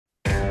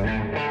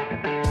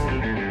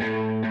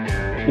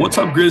What's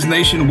up, Grizz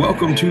Nation?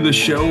 Welcome to the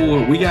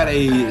show. We got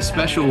a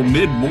special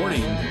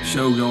mid-morning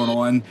show going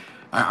on.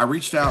 I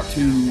reached out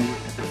to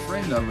a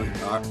friend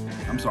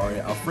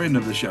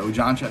of the show,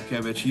 John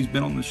Chepkevich. He's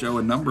been on the show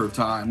a number of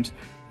times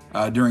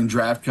during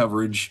draft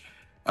coverage.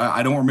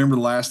 I don't remember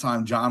the last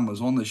time John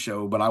was on the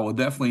show, but I will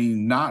definitely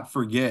not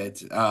forget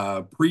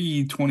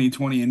pre-2020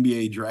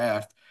 NBA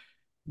draft.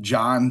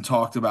 John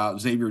talked about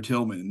Xavier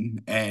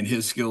Tillman and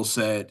his skill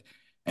set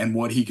and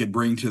what he could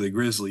bring to the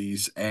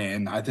Grizzlies.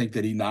 And I think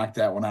that he knocked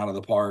that one out of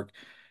the park.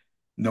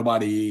 None of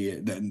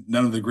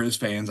the Grizz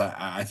fans,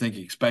 I think,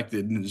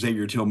 expected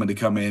Xavier Tillman to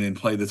come in and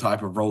play the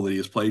type of role that he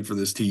has played for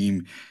this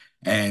team.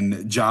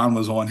 And John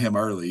was on him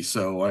early.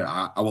 So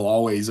I will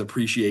always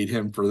appreciate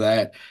him for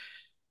that.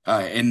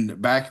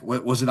 And back,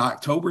 what was it,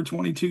 October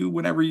 22,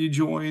 whenever you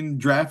joined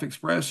Draft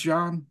Express,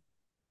 John?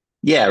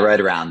 Yeah, right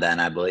around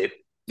then, I believe.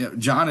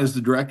 John is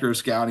the director of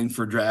scouting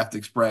for Draft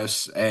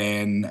Express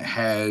and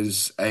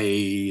has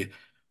a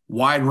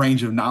wide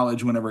range of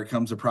knowledge whenever it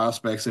comes to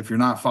prospects. If you're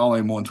not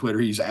following him on Twitter,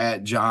 he's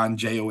at John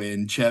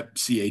Jon Chep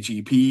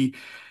Chep.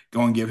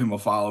 Go and give him a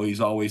follow. He's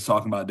always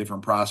talking about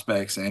different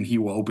prospects, and he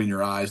will open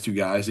your eyes to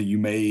guys that you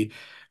may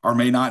or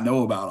may not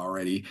know about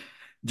already.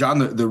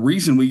 John, the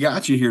reason we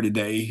got you here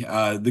today,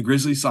 the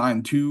Grizzlies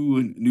signed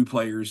two new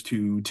players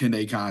to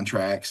 10-day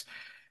contracts.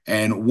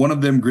 And one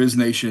of them Grizz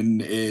Nation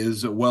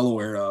is well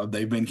aware of.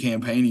 They've been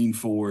campaigning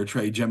for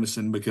Trey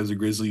Jemison because the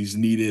Grizzlies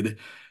needed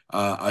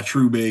a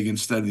true big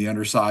instead of the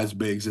undersized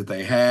bigs that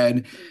they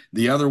had.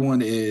 The other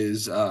one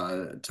is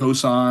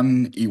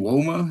Tosan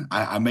Iwoma.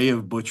 I may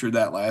have butchered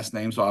that last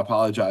name, so I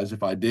apologize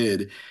if I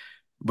did.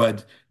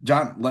 But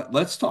John,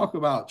 let's talk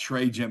about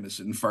Trey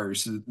Jemison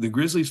first. The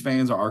Grizzlies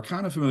fans are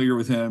kind of familiar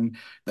with him.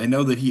 They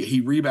know that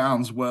he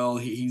rebounds well.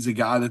 He's a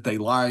guy that they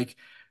like.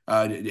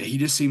 He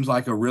just seems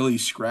like a really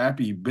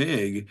scrappy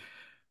big.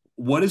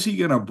 What is he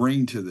going to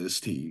bring to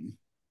this team?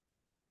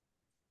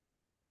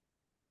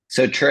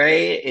 So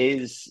Trey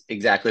is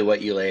exactly what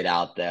you laid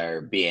out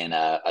there, being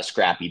a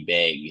scrappy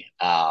big.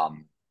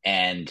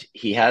 And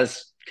he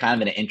has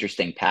kind of an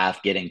interesting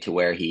path getting to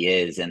where he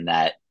is in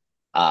that,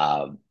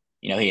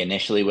 he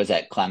initially was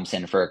at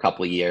Clemson for a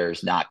couple of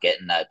years, not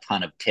getting a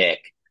ton of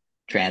tick,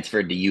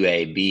 transferred to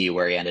UAB,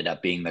 where he ended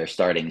up being their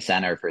starting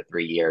center for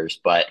 3 years,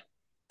 but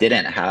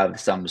didn't have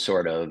some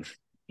sort of,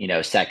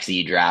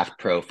 sexy draft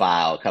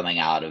profile coming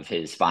out of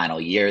his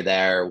final year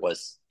there,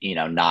 was,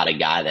 not a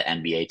guy that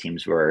NBA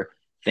teams were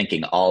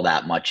thinking all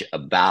that much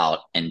about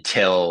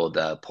until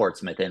the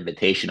Portsmouth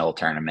Invitational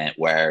Tournament,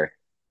 where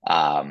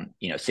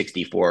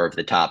 64 of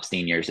the top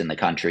seniors in the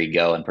country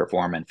go and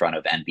perform in front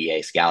of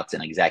NBA scouts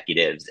and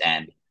executives.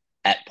 And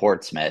at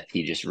Portsmouth,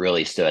 he just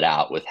really stood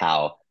out with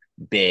how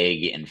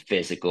big and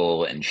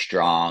physical and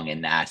strong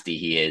and nasty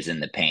he is in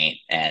the paint.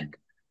 And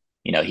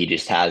he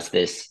just has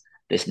this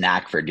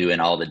knack for doing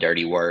all the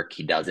dirty work.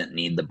 He doesn't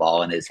need the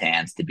ball in his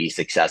hands to be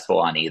successful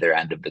on either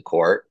end of the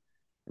court.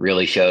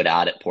 Really showed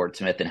out at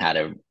Portsmouth and had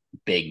a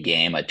big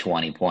game, a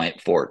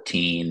 20-point,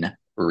 14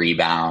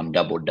 rebound,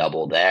 double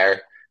double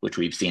there, which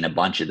we've seen a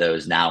bunch of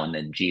those now in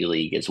the G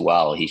League as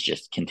well. He's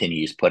just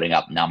continues putting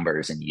up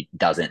numbers, and he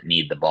doesn't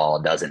need the ball,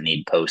 doesn't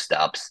need post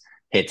ups,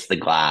 hits the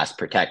glass,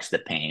 protects the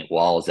paint,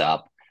 walls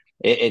up.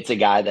 It's a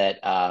guy that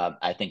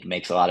I think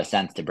makes a lot of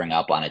sense to bring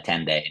up on a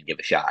 10-day and give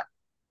a shot.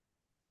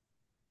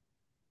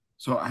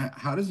 So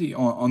how does he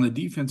on the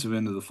defensive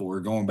end of the floor,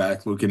 going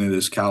back looking at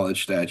his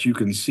college stats, you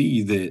can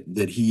see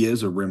that he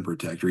is a rim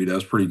protector. He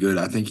does pretty good.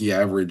 I think he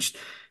averaged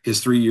his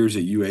 3 years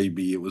at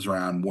UAB, it was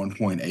around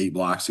 1.8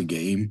 blocks a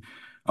game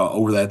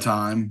over that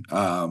time.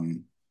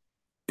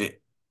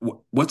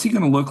 What's he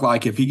going to look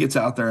like if he gets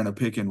out there in a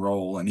pick and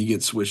roll and he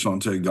gets switched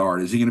onto a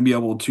guard? Is he going to be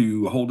able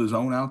to hold his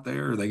own out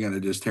there, or are they going to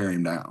just tear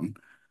him down?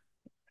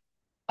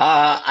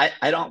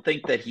 I don't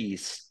think that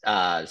he's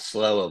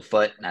slow of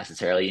foot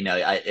necessarily.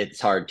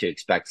 It's hard to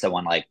expect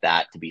someone like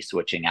that to be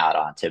switching out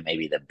onto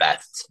maybe the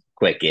best,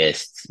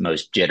 quickest,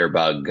 most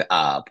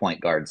jitterbug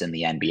point guards in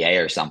the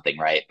NBA or something,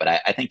 right? But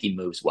I think he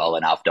moves well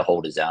enough to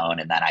hold his own.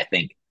 And then I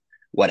think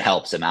what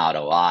helps him out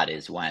a lot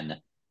is when,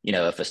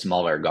 if a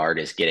smaller guard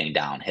is getting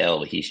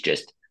downhill, he's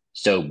just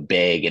so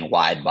big and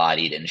wide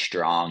bodied and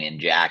strong and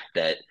jacked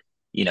that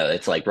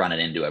it's like running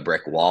into a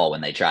brick wall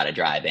when they try to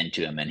drive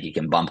into him, and he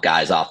can bump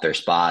guys off their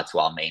spots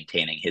while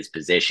maintaining his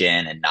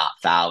position and not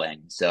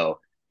fouling.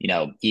 So,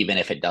 even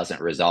if it doesn't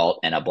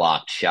result in a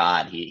blocked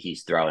shot,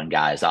 he's throwing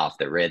guys off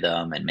the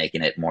rhythm and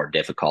making it more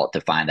difficult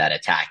to find that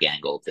attack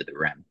angle to the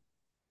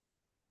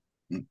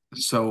rim.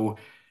 So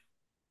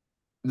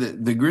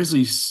the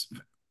Grizzlies,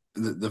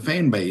 the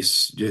fan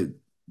base,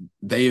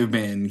 they have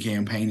been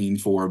campaigning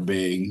for a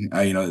big,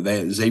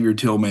 Xavier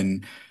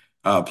Tillman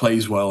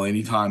plays well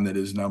anytime that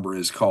his number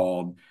is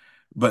called.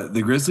 But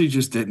the Grizzlies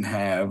just didn't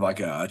have like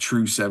a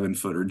true 7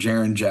 footer.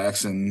 Jaren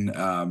Jackson,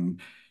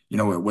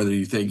 whether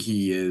you think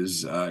he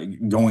is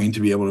going to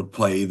be able to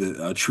play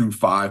a true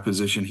five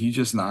position, he's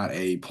just not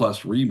a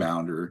plus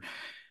rebounder.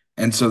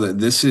 And so that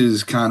this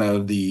is kind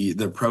of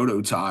the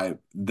prototype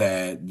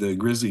that the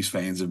Grizzlies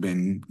fans have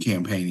been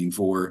campaigning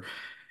for.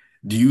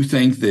 Do you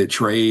think that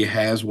Trey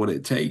has what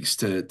it takes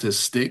to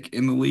stick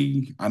in the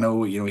league? I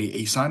know,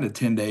 he signed a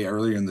 10-day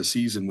earlier in the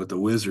season with the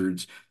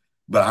Wizards,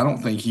 but I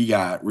don't think he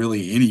got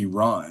really any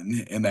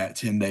run in that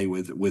 10-day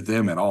with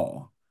them at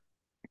all.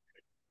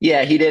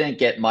 Yeah, he didn't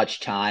get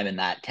much time in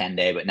that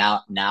 10-day, but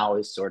now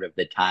is sort of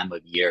the time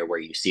of year where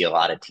you see a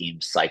lot of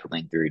teams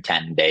cycling through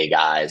 10-day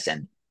guys,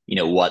 and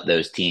what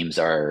those teams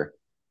are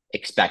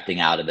expecting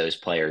out of those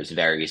players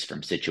varies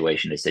from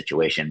situation to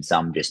situation.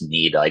 Some just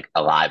need like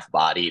a live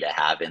body to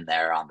have in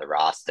there on the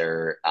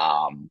roster.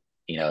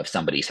 If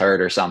somebody's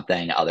hurt or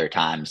something, other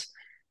times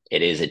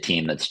it is a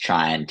team that's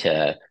trying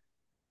to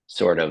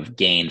sort of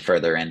gain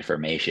further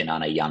information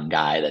on a young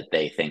guy that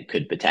they think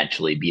could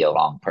potentially be a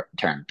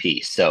long-term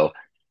piece. So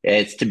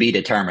it's to be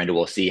determined.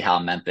 We'll see how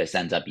Memphis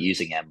ends up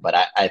using him. But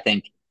I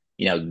think,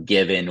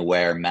 given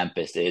where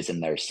Memphis is in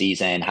their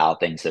season, how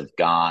things have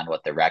gone,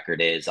 what the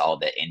record is, all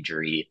the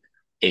injury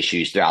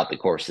issues throughout the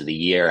course of the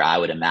year, I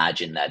would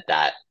imagine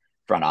that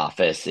front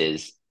office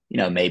is,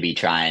 maybe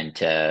trying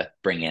to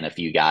bring in a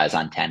few guys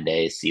on 10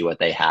 days, see what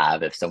they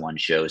have. If someone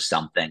shows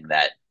something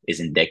that is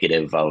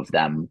indicative of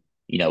them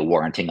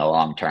warranting a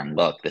long-term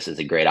look, this is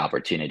a great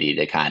opportunity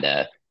to kind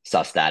of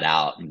suss that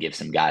out and give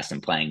some guys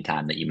some playing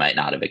time that you might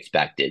not have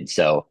expected.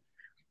 So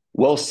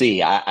we'll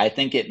see. I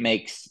think it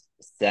makes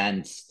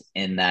sense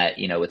in that,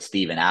 with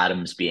Steven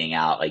Adams being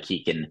out, like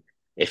he can,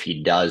 if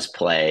he does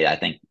play, I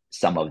think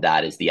some of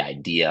that is the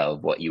idea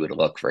of what you would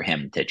look for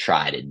him to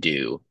try to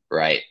do,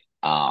 right?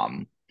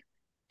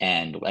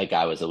 And like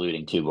I was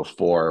alluding to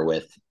before,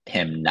 with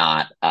him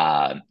not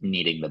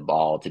needing the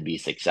ball to be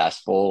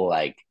successful,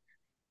 like,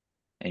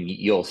 and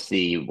you'll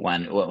see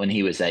when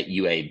he was at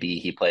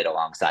UAB, he played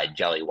alongside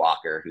Jelly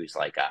Walker, who's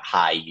like a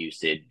high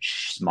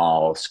usage,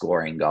 small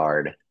scoring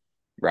guard,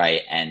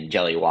 right? And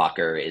Jelly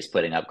Walker is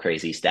putting up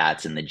crazy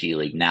stats in the G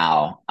League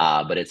now,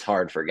 but it's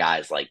hard for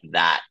guys like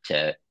that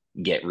to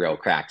get real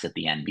cracks at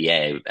the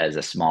NBA as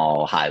a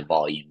small, high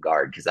volume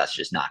guard, because that's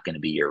just not going to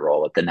be your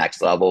role at the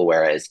next level.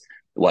 Whereas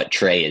what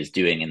Trey is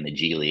doing in the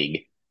G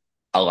League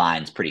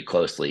aligns pretty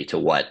closely to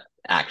what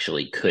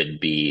actually could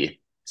be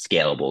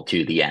scalable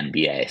to the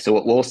NBA.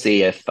 So we'll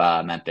see if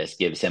Memphis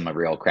gives him a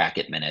real crack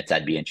at minutes.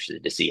 I'd be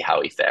interested to see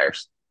how he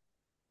fares.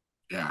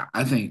 Yeah,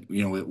 I think,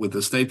 with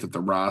the state that the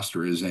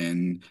roster is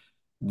in,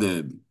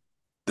 the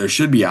there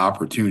should be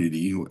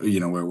opportunity,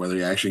 where whether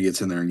he actually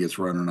gets in there and gets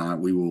run or not,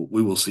 we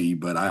will see.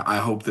 But I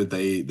hope that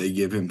they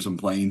give him some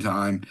playing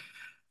time.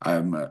 I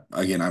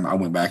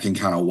went back and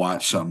kind of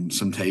watched some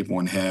tape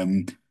on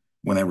him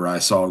whenever I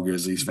saw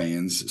Grizzlies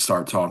fans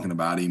start talking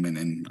about him, and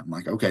I'm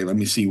like, okay, let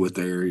me see what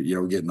they're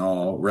getting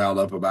all riled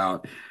up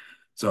about.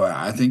 So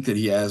I think that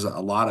he has a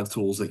lot of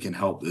tools that can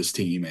help this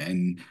team.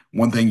 And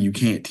one thing you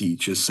can't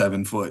teach is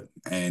 7 foot,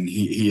 and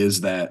he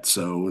is that.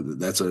 So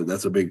that's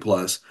a big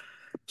plus.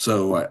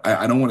 So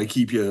I don't want to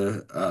keep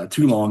you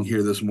too long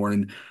here this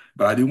morning,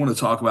 but I do want to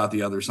talk about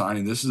the other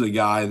signing. This is a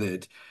guy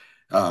that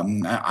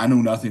I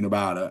know nothing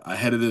about.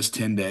 Ahead of this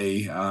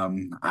 10-day.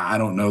 I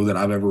don't know that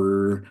I've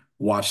ever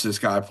watched this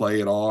guy play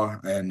at all.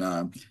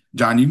 And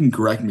John, you can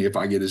correct me if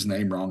I get his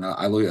name wrong.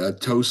 I look at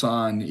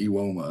Tosan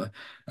Iwoma,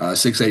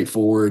 6'8"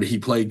 forward. He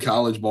played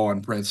college ball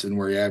in Princeton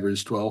where he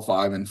averaged 12,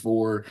 5, and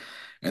 4.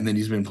 And then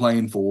he's been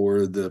playing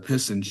for the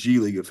Pistons G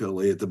League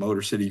affiliate, the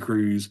Motor City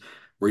Cruise,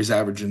 where he's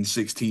averaging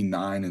 16,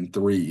 9, and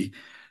 3.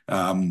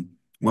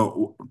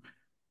 Well,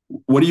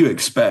 what do you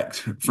expect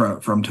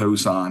from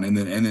Tosan?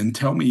 And then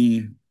tell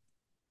me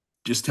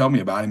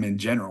about him in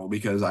general,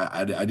 because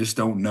I just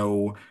don't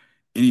know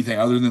anything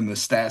other than the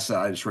stats that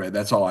I just read.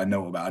 That's all I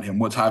know about him.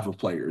 What type of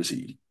player is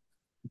he?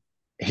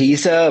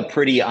 He's a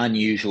pretty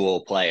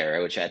unusual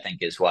player, which I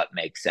think is what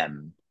makes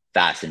him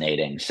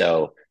fascinating.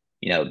 So,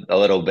 a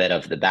little bit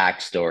of the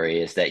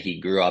backstory is that he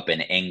grew up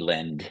in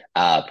England,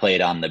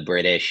 played on the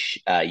British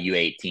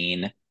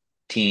U18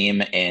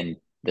 team in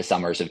the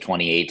summers of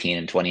 2018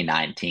 and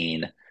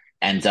 2019,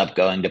 ends up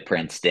going to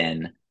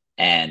Princeton,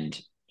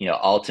 and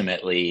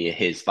ultimately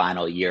his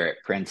final year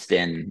at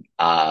Princeton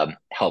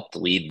helped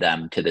lead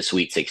them to the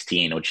Sweet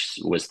 16, which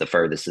was the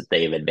furthest that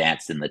they've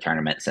advanced in the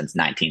tournament since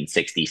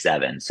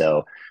 1967.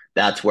 So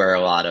that's where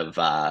a lot of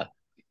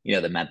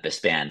the Memphis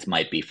fans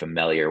might be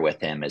familiar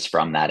with him, is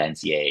from that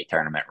NCAA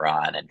tournament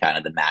run and kind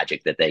of the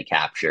magic that they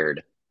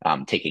captured,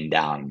 taking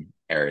down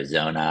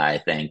Arizona, I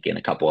think, and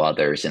a couple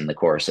others in the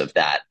course of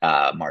that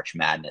March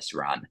Madness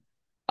run.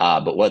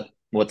 But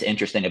what's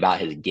interesting about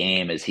his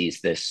game is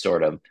he's this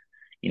sort of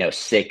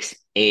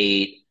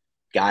 6'8"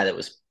 guy that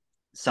was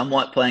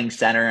somewhat playing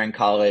center in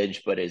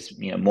college, but is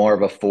more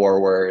of a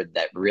forward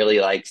that really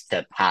likes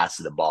to pass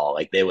the ball.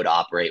 Like they would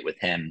operate with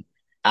him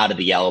out of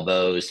the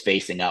elbows,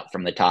 facing up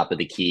from the top of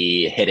the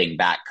key, hitting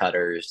back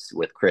cutters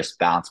with crisp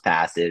bounce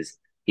passes.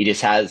 He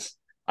just has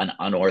an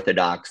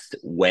unorthodox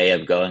way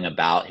of going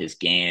about his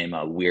game,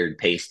 a weird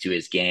pace to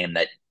his game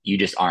that you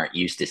just aren't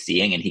used to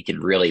seeing, and he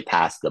can really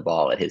pass the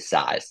ball at his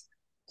size.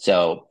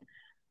 So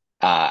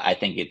I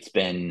think it's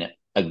been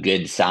a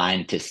good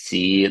sign to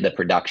see the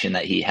production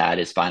that he had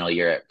his final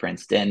year at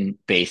Princeton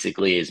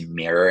basically is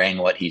mirroring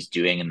what he's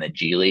doing in the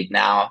G League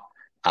now.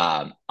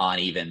 on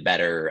even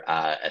better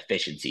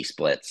efficiency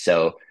splits.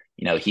 So,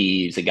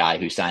 he's a guy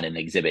who signed an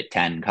Exhibit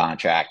 10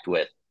 contract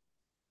with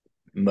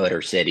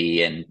Motor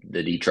City and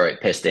the Detroit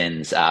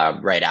Pistons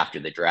right after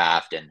the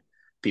draft, and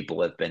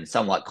people have been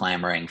somewhat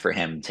clamoring for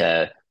him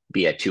to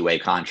be a two-way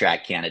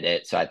contract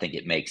candidate. So I think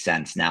it makes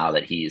sense now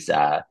that he's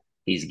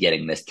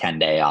getting this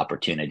 10-day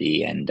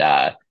opportunity, and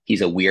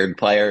he's a weird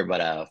player,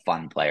 but a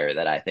fun player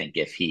that I think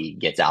if he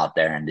gets out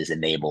there and is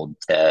enabled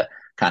to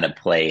kind of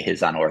play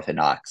his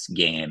unorthodox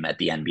game at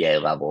the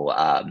NBA level,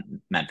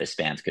 Memphis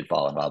fans could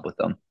fall in love with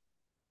him.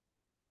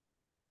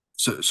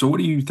 So what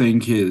do you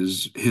think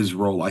his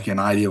role, like an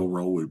ideal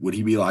role, would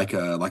he be like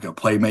a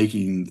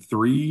playmaking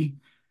three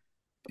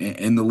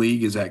in the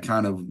league? Is that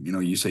kind of,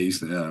 you say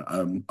he's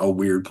a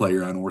weird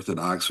player,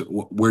 unorthodox.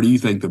 Where do you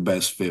think the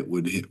best fit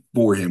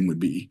for him would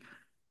be?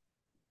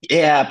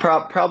 Yeah,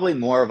 probably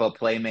more of a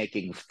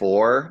playmaking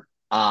four.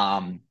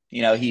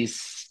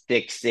 He's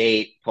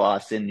 6'8"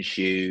 plus in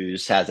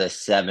shoes, has a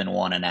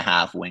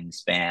 7'1.5"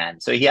 wingspan.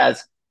 So he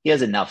has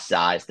enough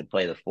size to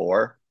play the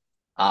four.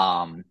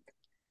 Um,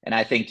 and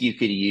I think you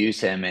could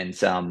use him in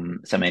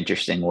some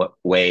interesting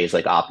ways,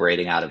 like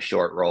operating out of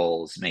short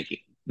rolls,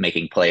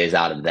 making plays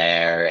out of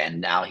there. And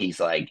now he's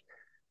like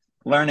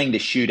learning to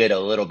shoot it a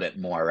little bit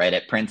more, right?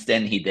 At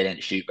Princeton, he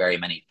didn't shoot very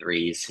many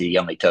threes. He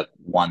only took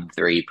 1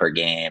 3 per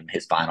game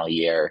his final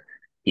year.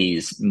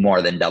 He's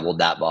more than doubled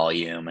that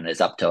volume and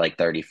is up to like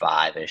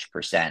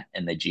 35-ish%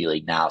 in the G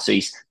League now. So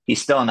he's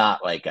still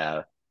not like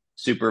a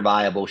super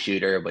viable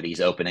shooter, but he's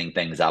opening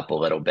things up a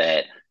little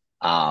bit.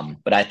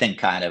 But I think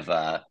kind of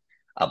a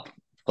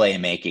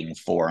playmaking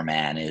four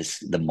man is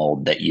the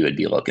mold that you would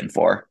be looking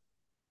for.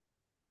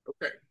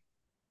 Okay.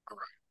 All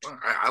right. Well,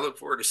 I look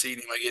forward to seeing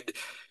him. Like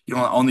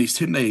on these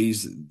 10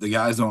 days, the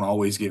guys don't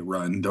always get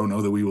run. Don't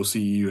know that we will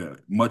see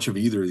much of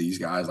either of these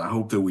guys. I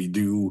hope that we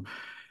do,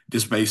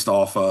 just based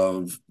off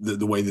of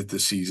the way that the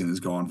season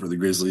has gone for the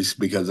Grizzlies,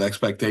 because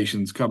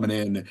expectations coming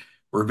in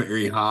were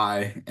very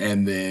high,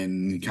 and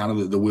then kind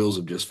of the wheels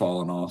have just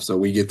fallen off. So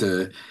we get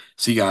to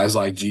see guys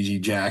like Gigi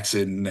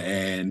Jackson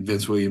and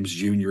Vince Williams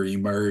Jr.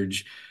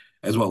 emerge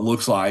as what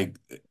looks like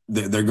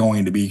they're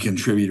going to be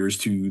contributors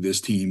to this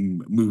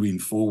team moving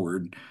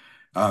forward.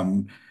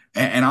 Um,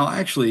 and I'll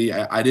actually,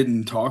 I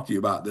didn't talk to you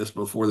about this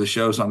before the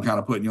show, so I'm kind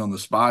of putting you on the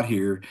spot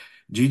here.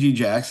 Gigi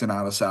Jackson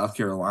out of South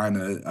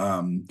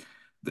Carolina.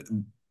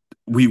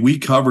 We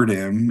covered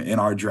him in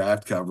our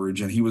draft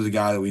coverage, and he was a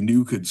guy that we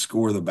knew could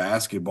score the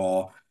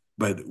basketball.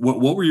 But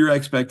what were your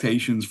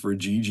expectations for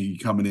Gigi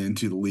coming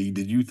into the league?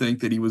 Did you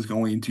think that he was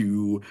going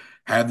to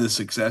have the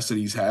success that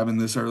he's having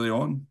this early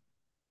on?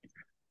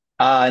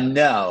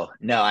 No,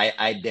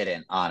 I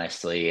didn't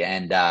honestly.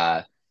 And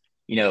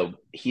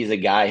he's a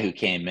guy who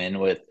came in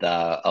with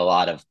a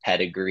lot of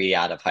pedigree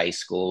out of high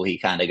school. He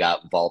kind of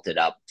got vaulted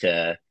up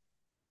to,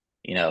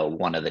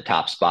 one of the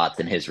top spots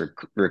in his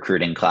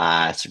recruiting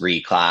class,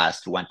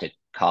 reclassed, went to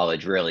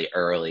college really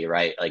early,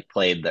 right? Like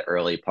played the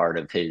early part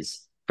of his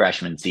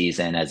freshman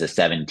season as a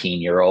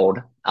 17-year-old.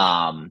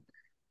 And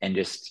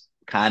just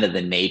kind of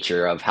the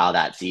nature of how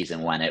that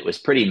season went. It was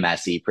pretty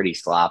messy, pretty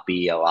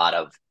sloppy, a lot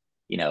of,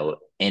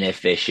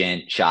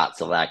 inefficient shot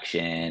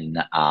selection.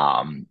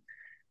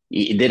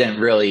 He didn't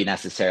really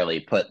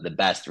necessarily put the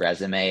best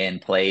resume in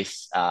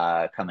place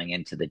coming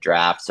into the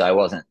draft. So I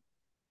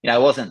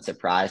wasn't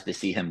surprised to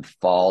see him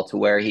fall to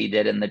where he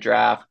did in the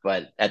draft,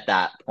 but at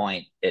that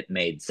point, it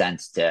made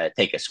sense to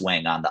take a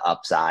swing on the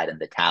upside and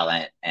the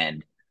talent.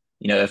 And,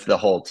 if the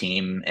whole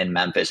team in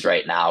Memphis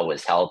right now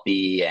was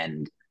healthy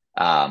and,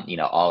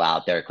 all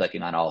out there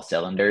clicking on all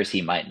cylinders,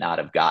 he might not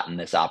have gotten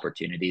this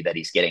opportunity that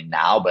he's getting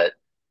now. But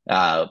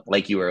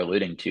like you were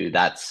alluding to,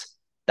 that's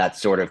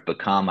sort of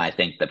become, I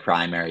think, the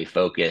primary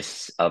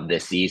focus of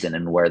this season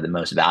and where the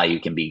most value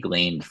can be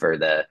gleaned for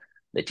the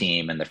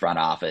team and the front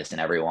office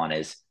and everyone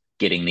is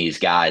getting these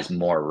guys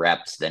more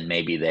reps than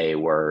maybe they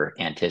were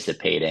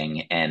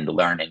anticipating and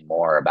learning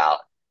more about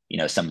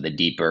some of the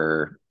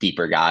deeper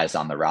guys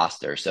on the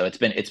roster. So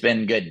it's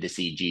been good to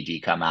see Gigi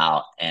come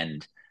out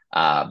and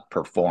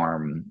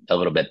perform a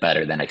little bit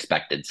better than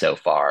expected so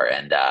far,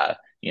 and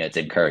it's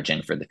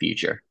encouraging for the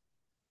future.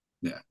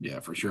 Yeah,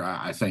 for sure.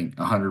 I think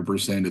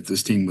 100% if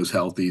this team was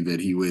healthy that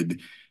he would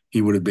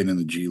have been in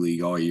the G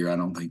League all year. I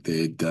don't think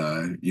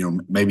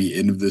that maybe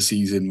end of the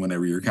season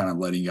whenever you're kind of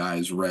letting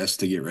guys rest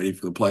to get ready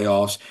for the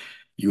playoffs,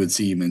 you would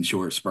see him in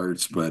short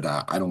spurts. But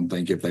I don't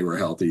think if they were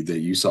healthy that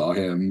you saw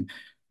him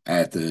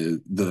at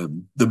the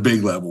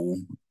big level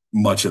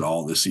much at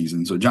all this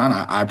season. So John,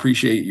 I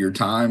appreciate your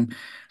time.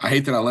 I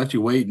hate that I left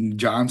you waiting.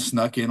 John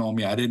snuck in on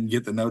me. I didn't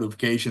get the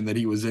notification that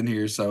he was in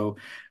here, so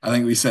I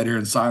think we sat here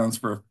in silence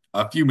for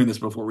a few minutes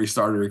before we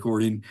started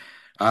recording.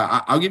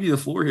 I'll give you the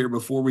floor here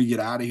before we get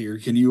out of here.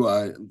 Can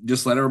you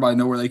just let everybody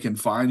know where they can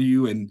find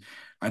you? And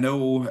I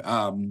know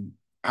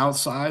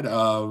outside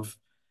of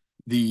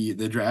the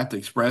Draft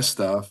Express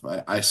stuff,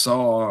 I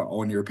saw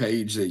on your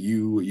page that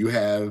you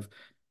have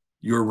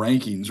your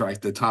rankings, right?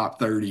 The top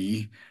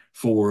 30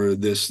 for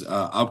this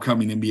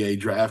upcoming NBA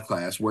draft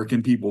class. Where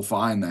can people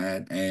find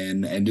that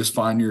and just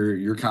find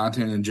your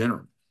content in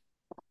general?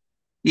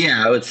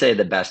 Yeah, I would say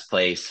the best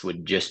place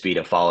would just be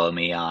to follow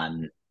me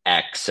on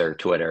X or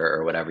Twitter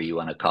or whatever you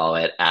want to call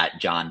it at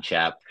John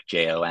Chep,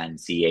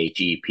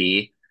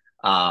 JONCHEP.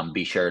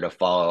 Be sure to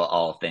follow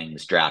all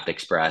things Draft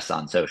Express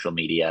on social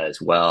media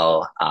as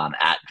well,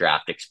 at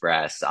Draft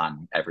Express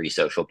on every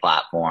social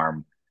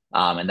platform.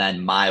 And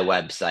then my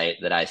website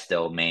that I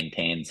still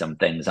maintain some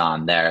things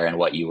on there. And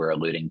what you were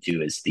alluding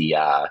to is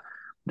the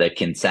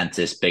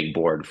consensus big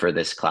board for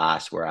this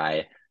class, where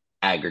I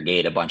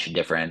aggregate a bunch of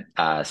different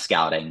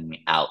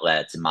scouting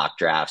outlets, mock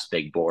drafts,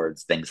 big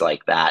boards, things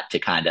like that to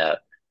kind of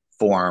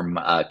form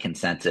a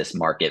consensus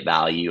market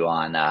value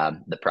on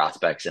the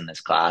prospects in this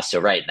class. So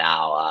right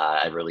now,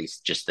 I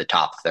released just the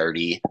top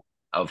 30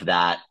 of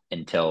that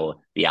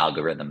until the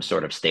algorithm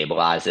sort of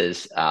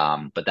stabilizes.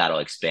 But that'll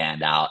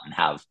expand out and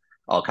have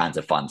all kinds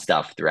of fun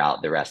stuff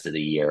throughout the rest of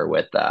the year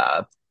with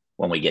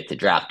when we get to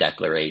draft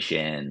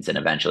declarations and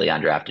eventually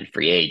undrafted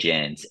free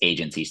agents,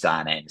 agency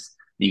signings.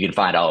 You can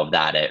find all of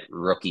that at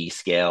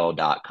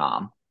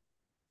rookiescale.com.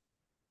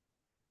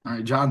 All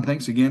right, John,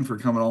 thanks again for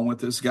coming on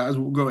with us. Guys,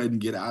 we'll go ahead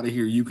and get out of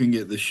here. You can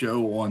get the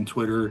show on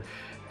Twitter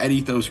at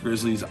Ethos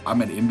Grizzlies.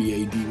 I'm at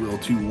NBA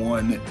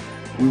DWill21.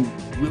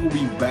 We will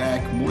be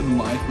back more than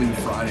likely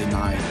Friday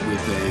night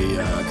with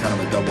a kind of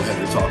a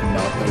doubleheader talking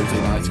about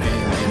Thursday night's game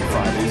and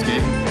Friday's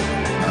game.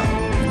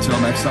 Until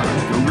next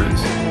time, go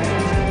Grizz.